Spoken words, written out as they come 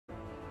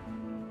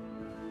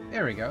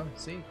There we go.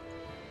 See?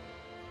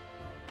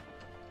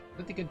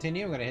 Click to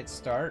continue. I'm gonna hit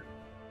start.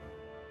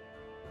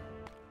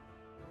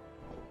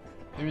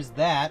 There's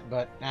that,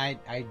 but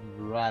I'd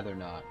rather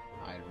not.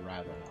 I'd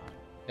rather not.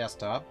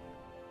 Desktop.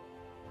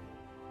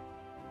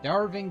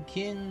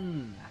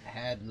 DanVanDam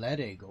had led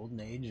a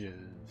golden age of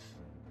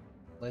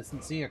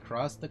complacency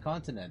across the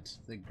continent.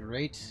 The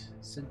Great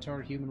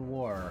Centaur-Human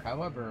War,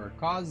 however,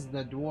 caused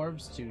the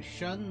dwarves to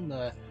shun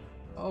the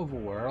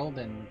overworld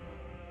and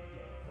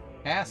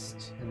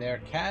their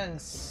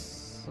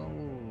cast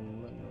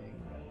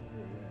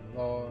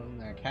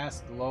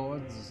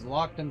lords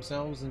locked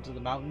themselves into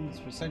the mountains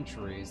for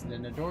centuries, and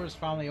then the doors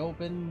finally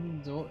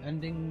opened,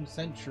 ending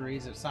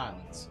centuries of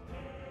silence.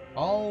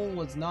 All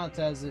was not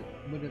as it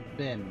would have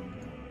been.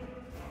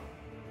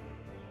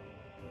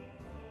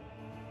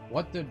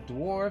 What the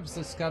dwarves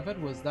discovered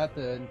was that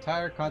the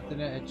entire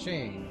continent had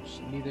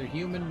changed. Neither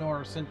human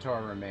nor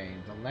centaur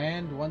remained. The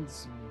land,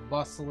 once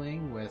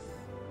bustling with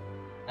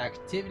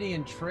activity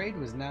and trade,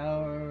 was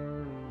now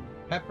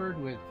peppered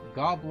with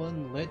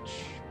goblin,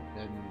 lich,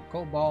 and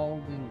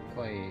kobold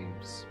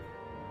enclaves.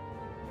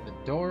 The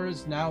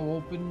doors now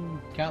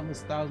open,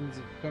 countless thousands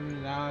of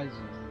criminal eyes,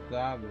 and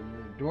the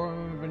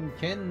dwarven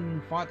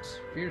kin fought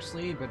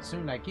fiercely, but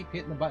soon I keep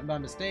hitting the button by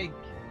mistake.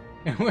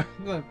 And with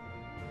the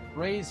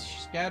race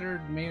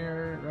scattered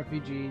mere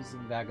refugees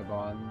and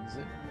vagabonds,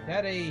 it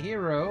had a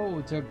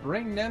hero to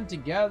bring them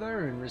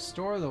together and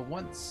restore the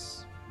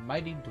once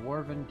mighty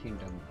dwarven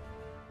kingdom.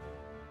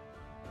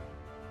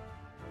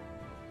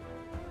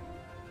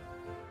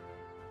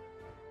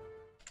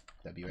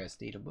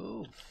 WSD to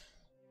move.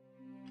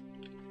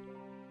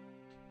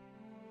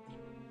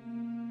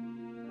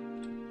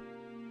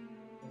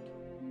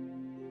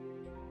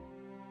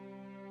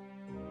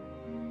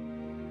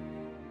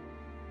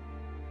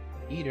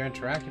 Eat or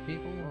interact with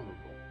people.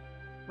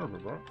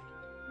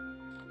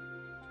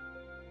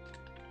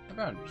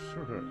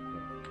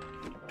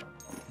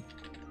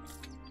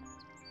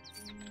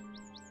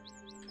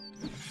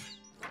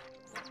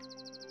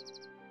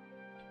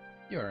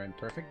 You're in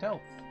perfect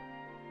health.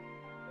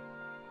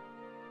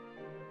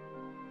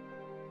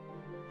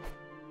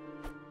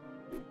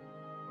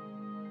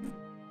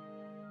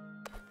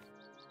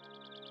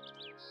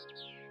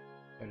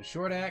 Got a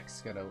short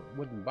axe, got a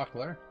wooden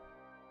buckler.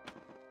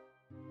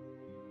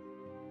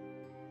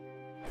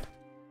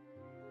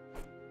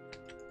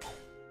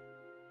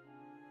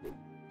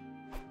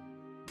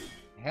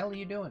 The hell are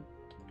you doing?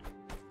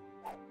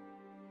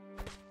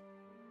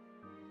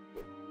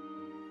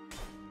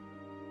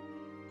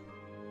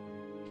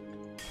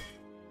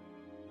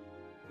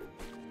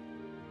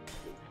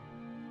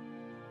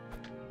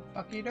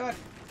 Fuck you doing?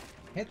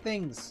 Hit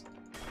things.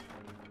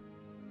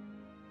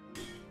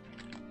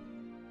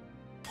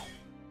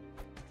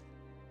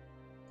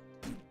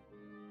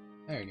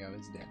 There you go,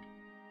 it's dead.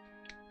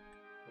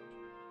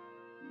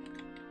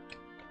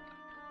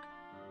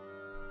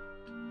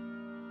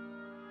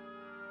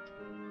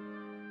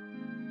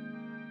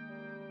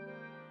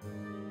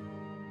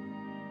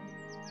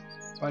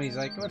 Bunny's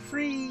like, we're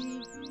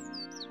free!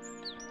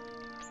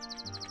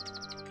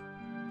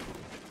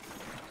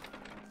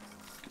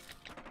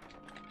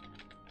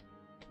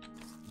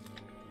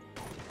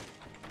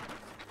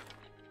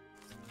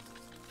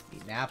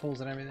 Eating apples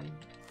and everything.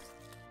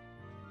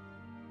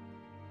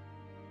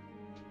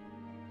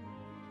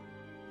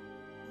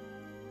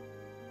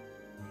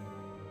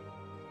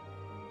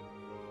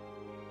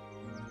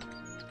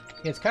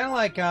 It's kind of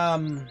like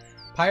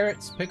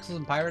Pirates, Pixels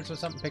and Pirates or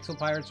something, Pixel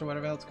Pirates or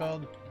whatever it's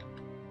called.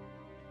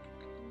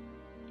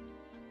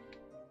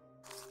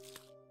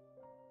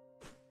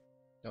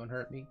 Don't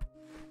hurt me.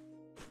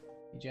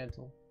 Be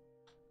gentle.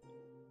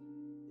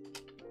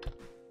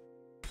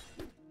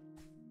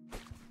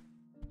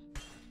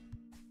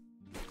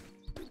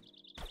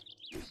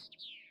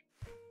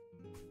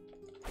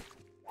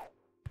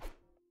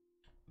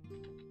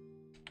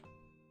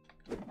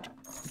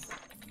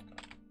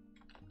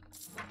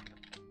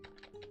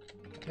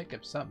 I picked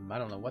up something. I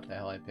don't know what the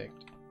hell I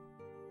picked.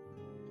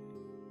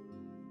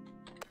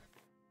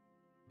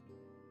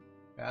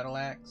 Battle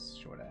axe,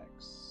 short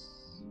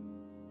axe.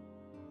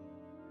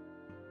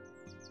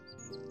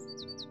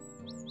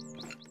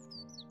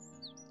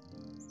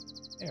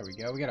 There we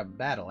go. We got a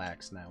battle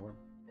axe now.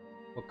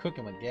 We're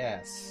cooking with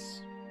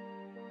gas.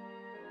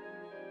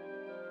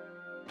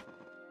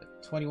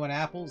 21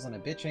 apples and a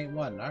bitch ain't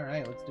one. All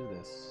right, let's do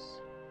this.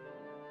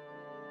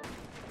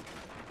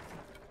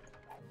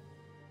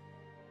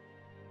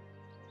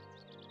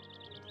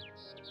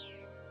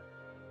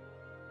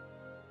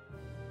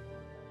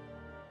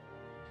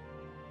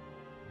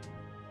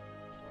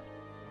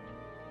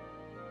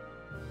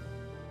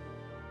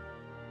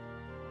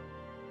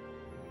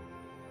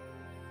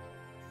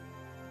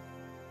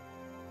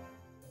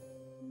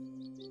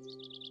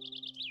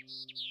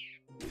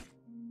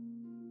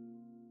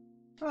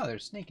 Oh,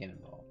 there's sneaking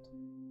involved.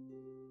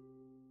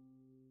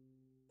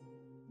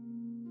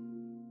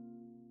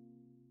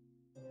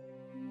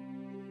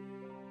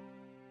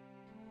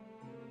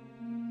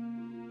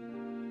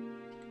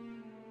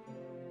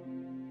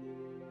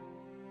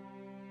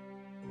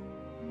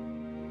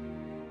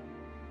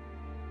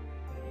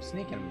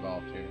 sneaking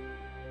involved here.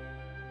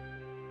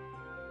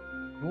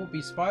 You won't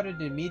be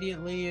spotted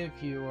immediately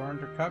if you are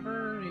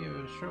undercover. You have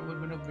a short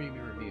window to be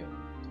revealed.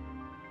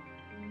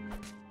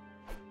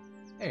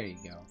 There you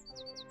go.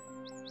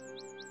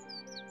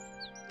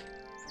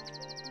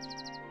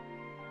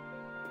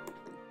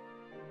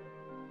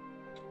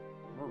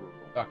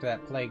 Talk to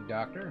that plague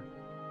doctor.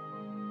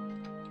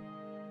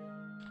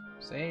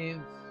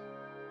 Save.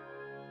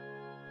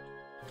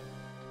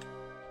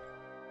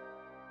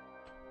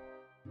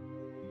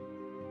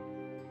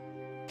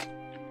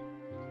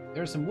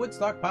 There's some wood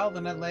stockpiled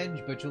on that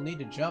ledge, but you'll need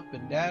to jump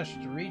and dash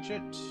to reach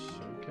it.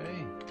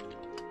 Okay.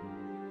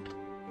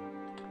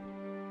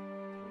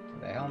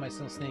 Where the hell am I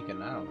still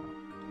sneaking? I don't know.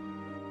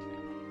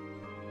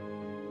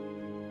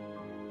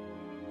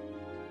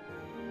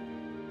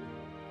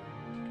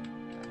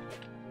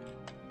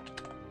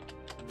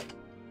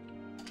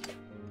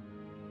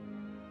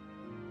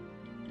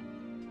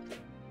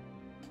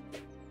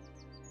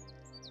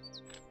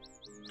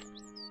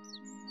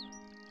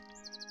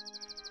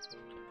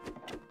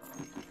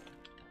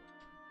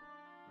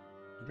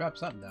 Drop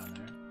something down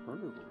there.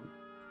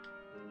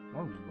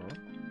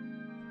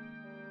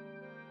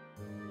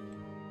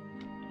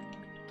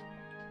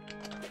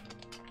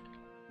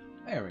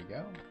 There we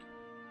go.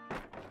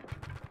 Look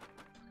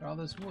at all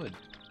this wood.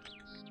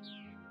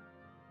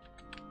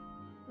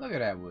 Look at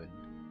that wood.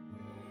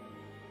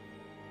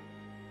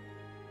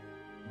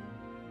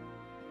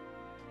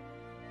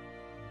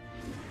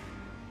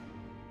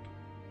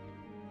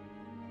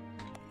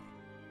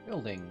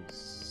 Buildings.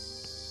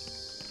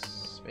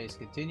 Space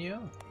continue.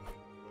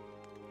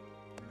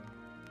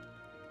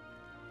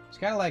 It's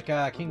kind of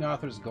like King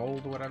Arthur's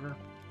Gold or whatever.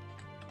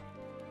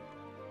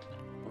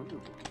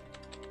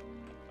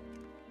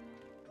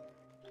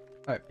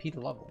 Alright, P to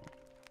level.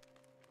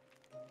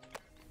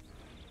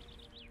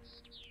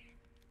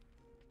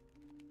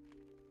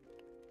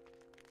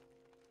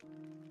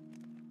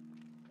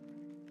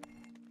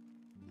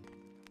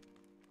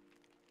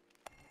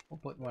 We'll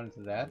put one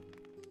into that.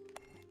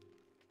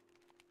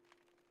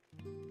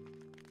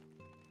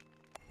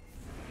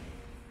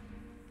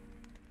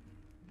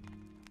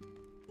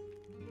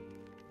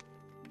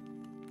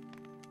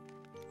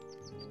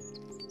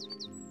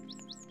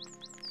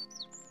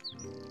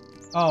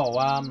 Oh,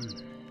 I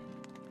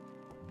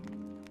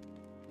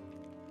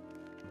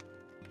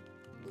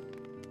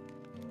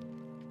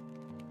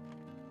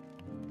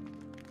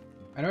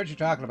know what you're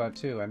talking about,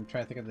 too. I'm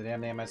trying to think of the damn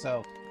name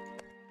myself.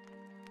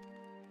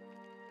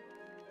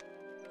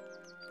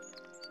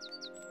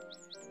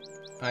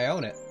 I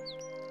own it.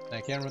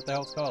 I can't remember what the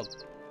hell it's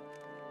called.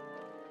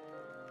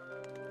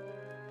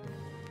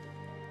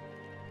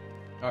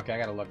 Okay, I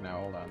gotta look now.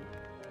 Hold on.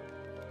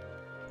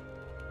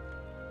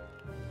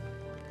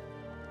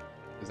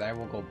 Because I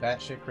will go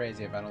batshit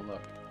crazy if I don't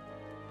look.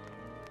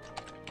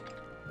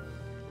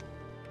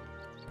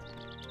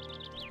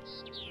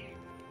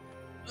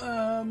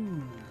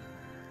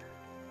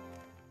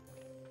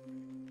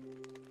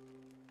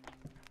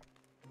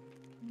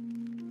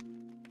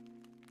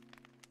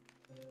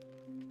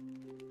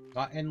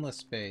 Not endless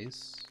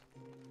space.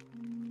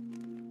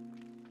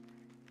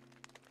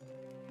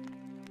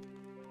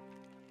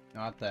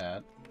 Not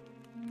that.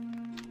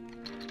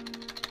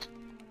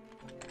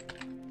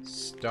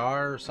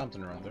 Star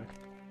something or other.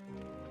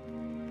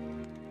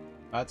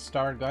 Not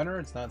Star Gunner,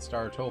 it's not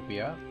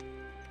Startopia.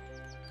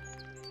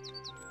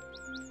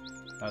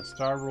 Not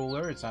Star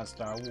Ruler, it's not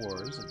Star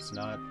Wars, it's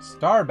not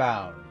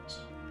Starbound.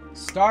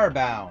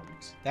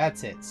 Starbound.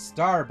 That's it.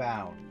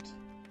 Starbound.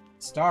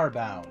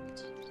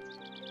 Starbound.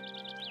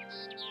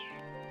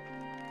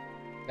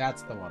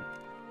 That's the one.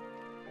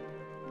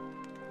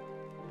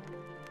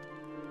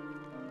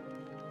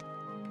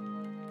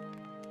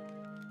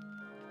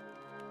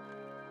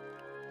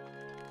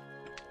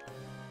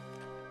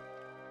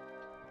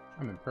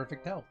 I'm in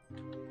perfect health.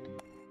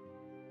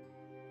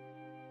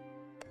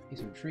 Need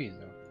some trees,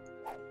 though.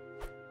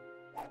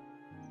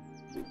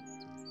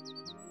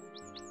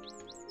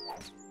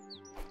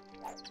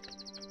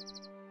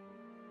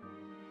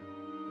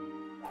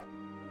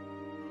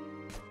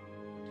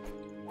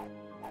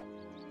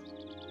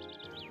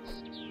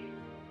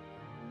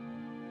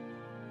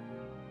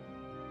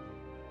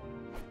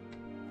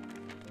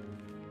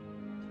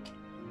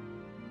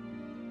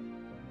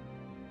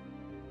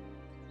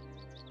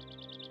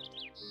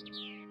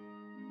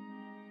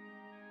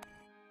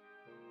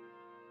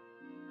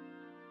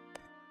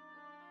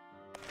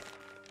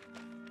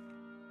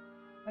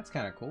 That's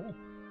kind of cool.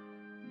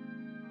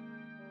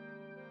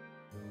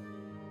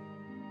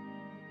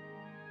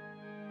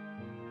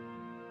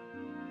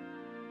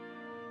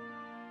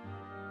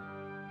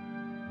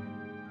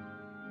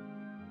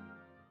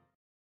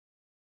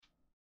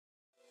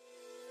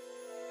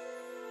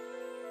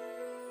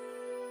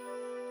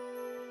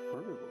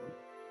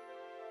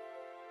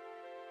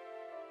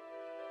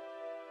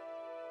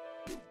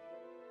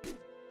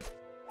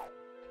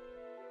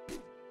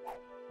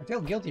 I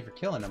feel guilty for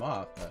killing them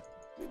off, but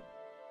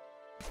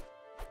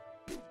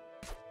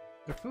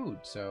they're food,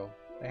 so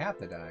they have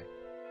to die.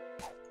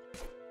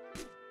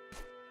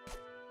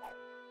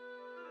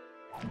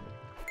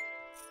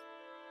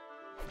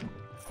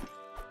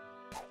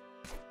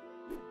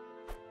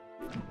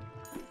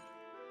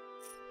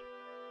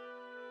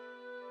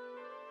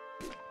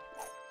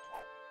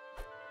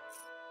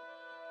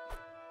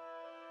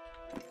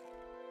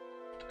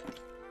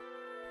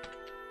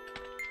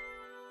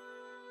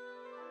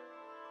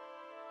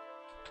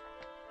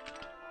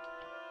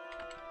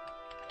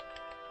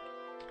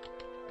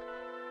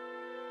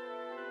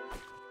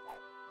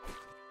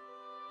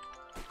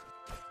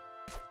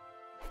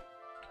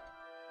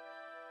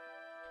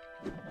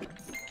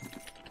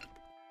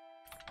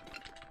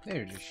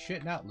 They're just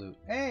shitting out loot.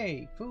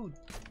 Hey, food!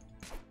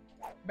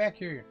 Back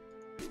here,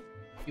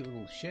 you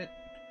little shit.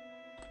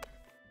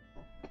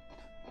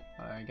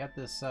 I got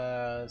this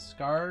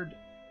scarred.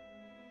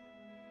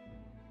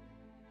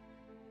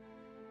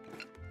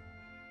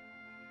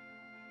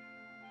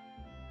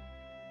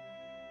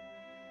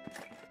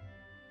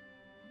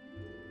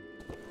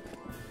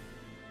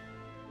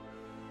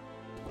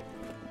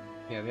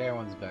 Yeah, the other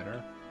one's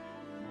better.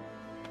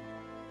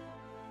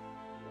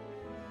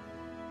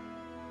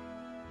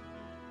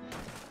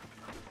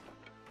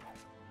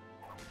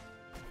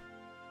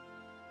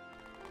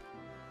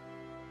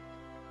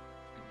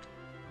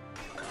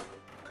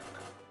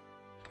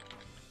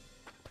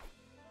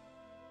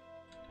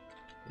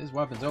 This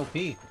weapon's OP.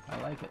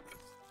 I like it.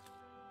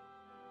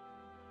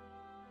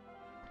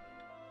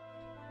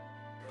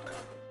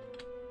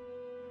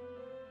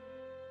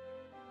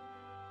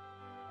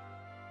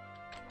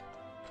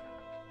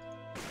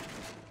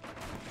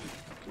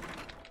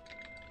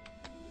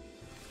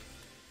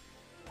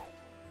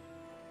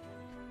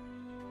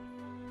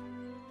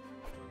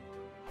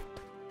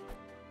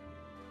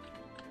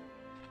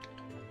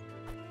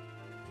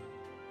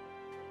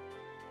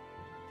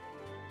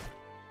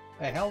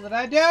 The hell did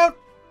I do?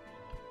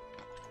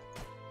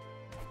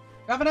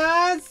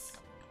 Governors!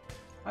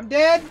 I'm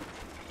dead!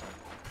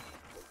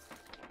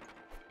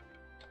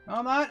 No,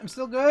 I'm not. I'm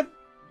still good.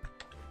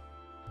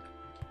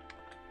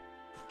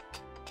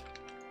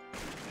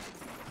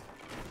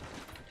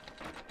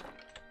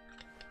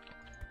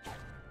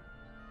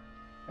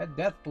 That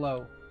death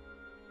blow.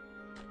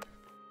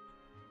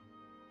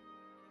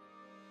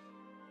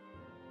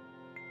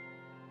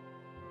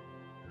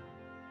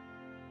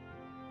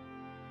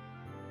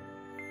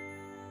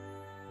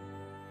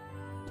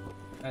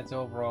 That's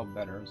overall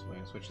better, so we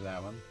can switch to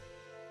that one.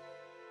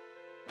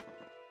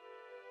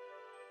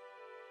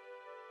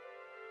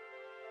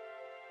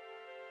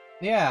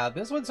 Yeah,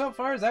 this one so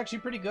far is actually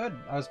pretty good.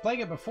 I was playing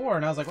it before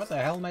and I was like, what the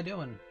hell am I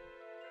doing?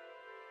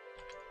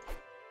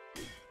 I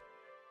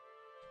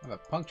have a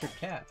punctured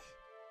calf.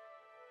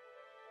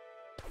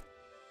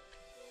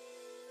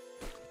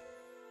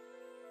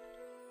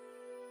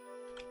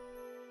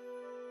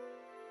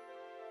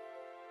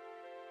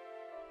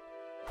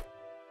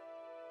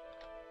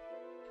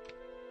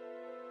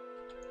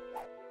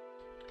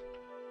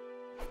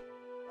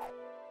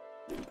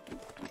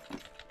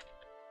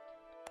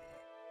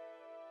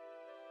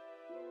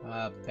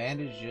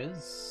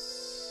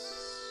 Bandages.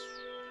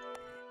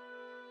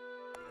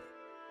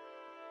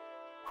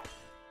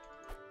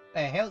 The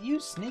hell, you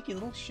sneaky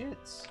little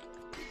shits.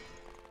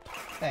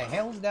 The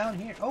hell's down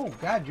here? Oh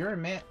god, you're a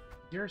man.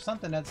 You're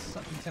something that's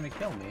gonna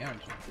kill me,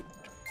 aren't you?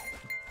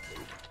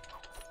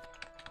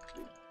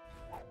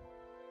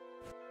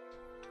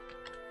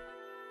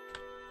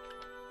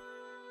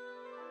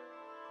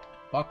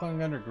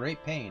 Buckling under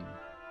great pain.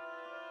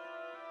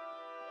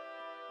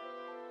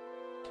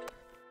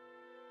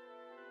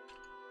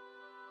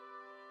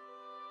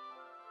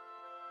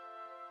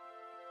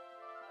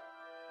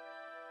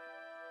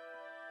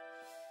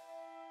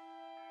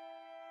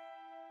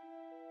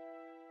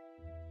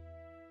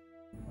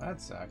 That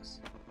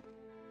sucks.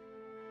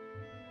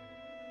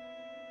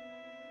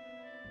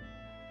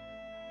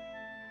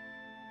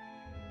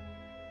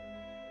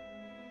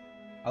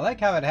 I like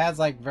how it has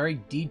like very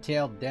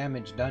detailed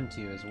damage done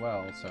to you as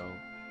well, so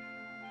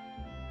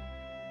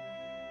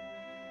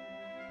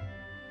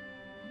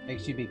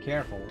makes you be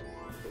careful.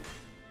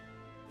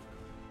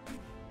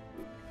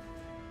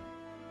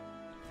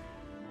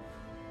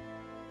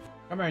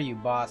 Come here, you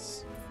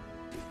boss.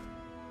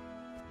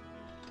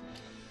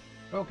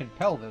 Broken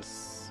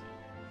pelvis.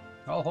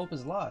 All hope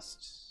is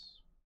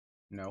lost.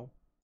 No.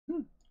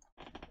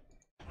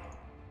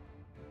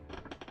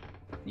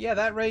 Yeah,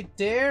 that right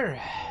there.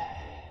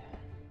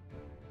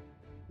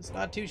 It's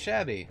not too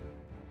shabby.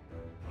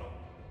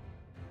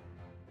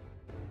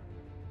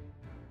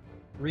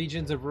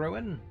 Regions of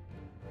Ruin.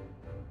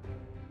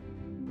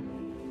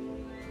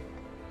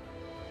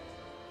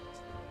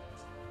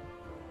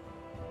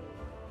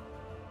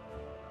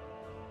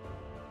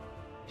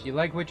 If you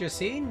like what you've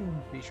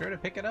seen, be sure to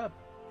pick it up.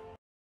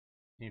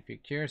 And if you're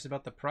curious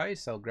about the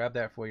price, I'll grab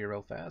that for you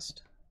real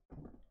fast.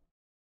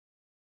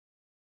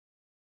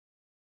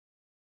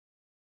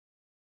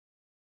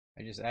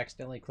 I just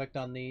accidentally clicked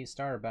on the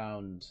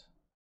Starbound,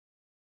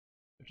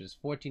 which is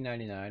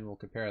 $14.99. We'll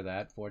compare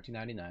that.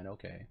 $14.99,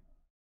 okay.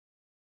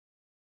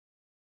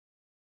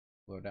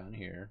 Go down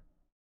here.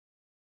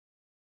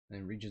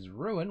 And Regions of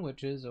Ruin,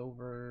 which is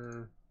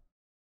over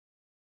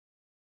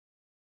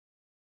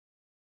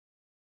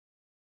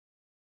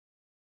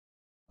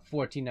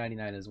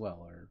 $14.99 as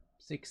well, or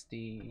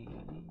 60,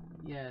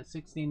 yeah,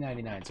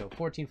 $16.99. So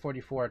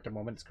 $14.44 at the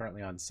moment. It's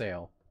currently on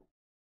sale,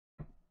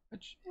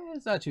 which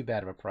is not too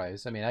bad of a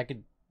price. I mean, I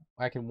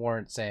can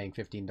warrant saying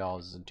 $15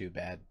 isn't too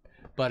bad,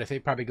 but if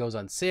it probably goes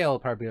on sale,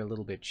 probably a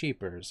little bit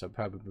cheaper. So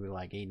probably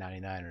like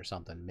 $8.99 or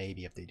something,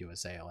 maybe if they do a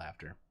sale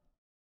after.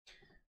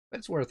 But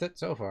it's worth it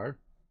so far.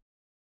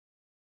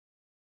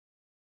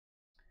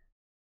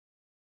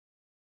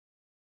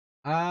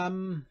 I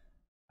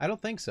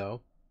don't think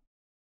so.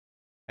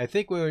 I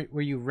think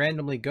where you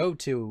randomly go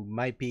to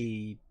might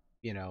be,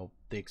 you know,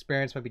 the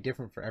experience might be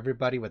different for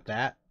everybody with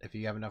that if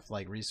you have enough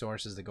like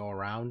resources to go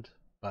around.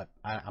 But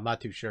I'm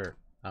not too sure.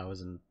 I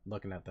wasn't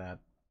looking at that.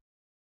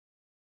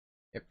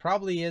 It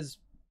probably is.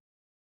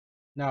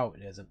 No,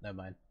 it isn't. Never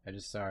mind. I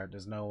just saw it.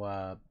 There's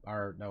no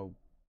no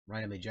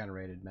randomly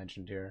generated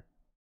mentioned here.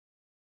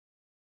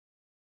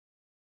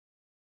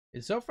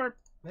 And so far,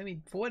 I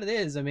mean, for what it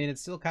is, I mean,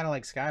 it's still kind of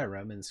like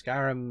Skyrim, and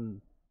Skyrim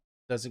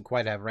doesn't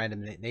quite have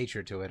random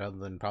nature to it, other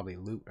than probably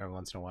loot every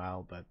once in a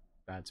while. But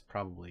that's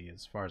probably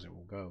as far as it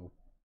will go.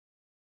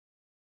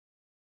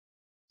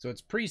 So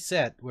it's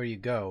preset where you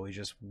go. It's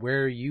just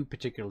where you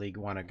particularly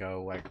want to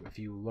go. Like if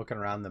you looking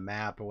around the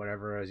map or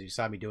whatever, as you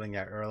saw me doing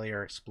that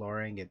earlier,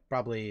 exploring, it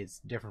probably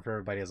is different for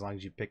everybody as long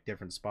as you pick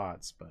different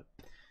spots. But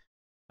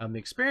the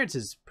experience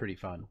is pretty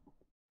fun.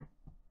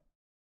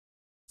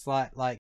 It's like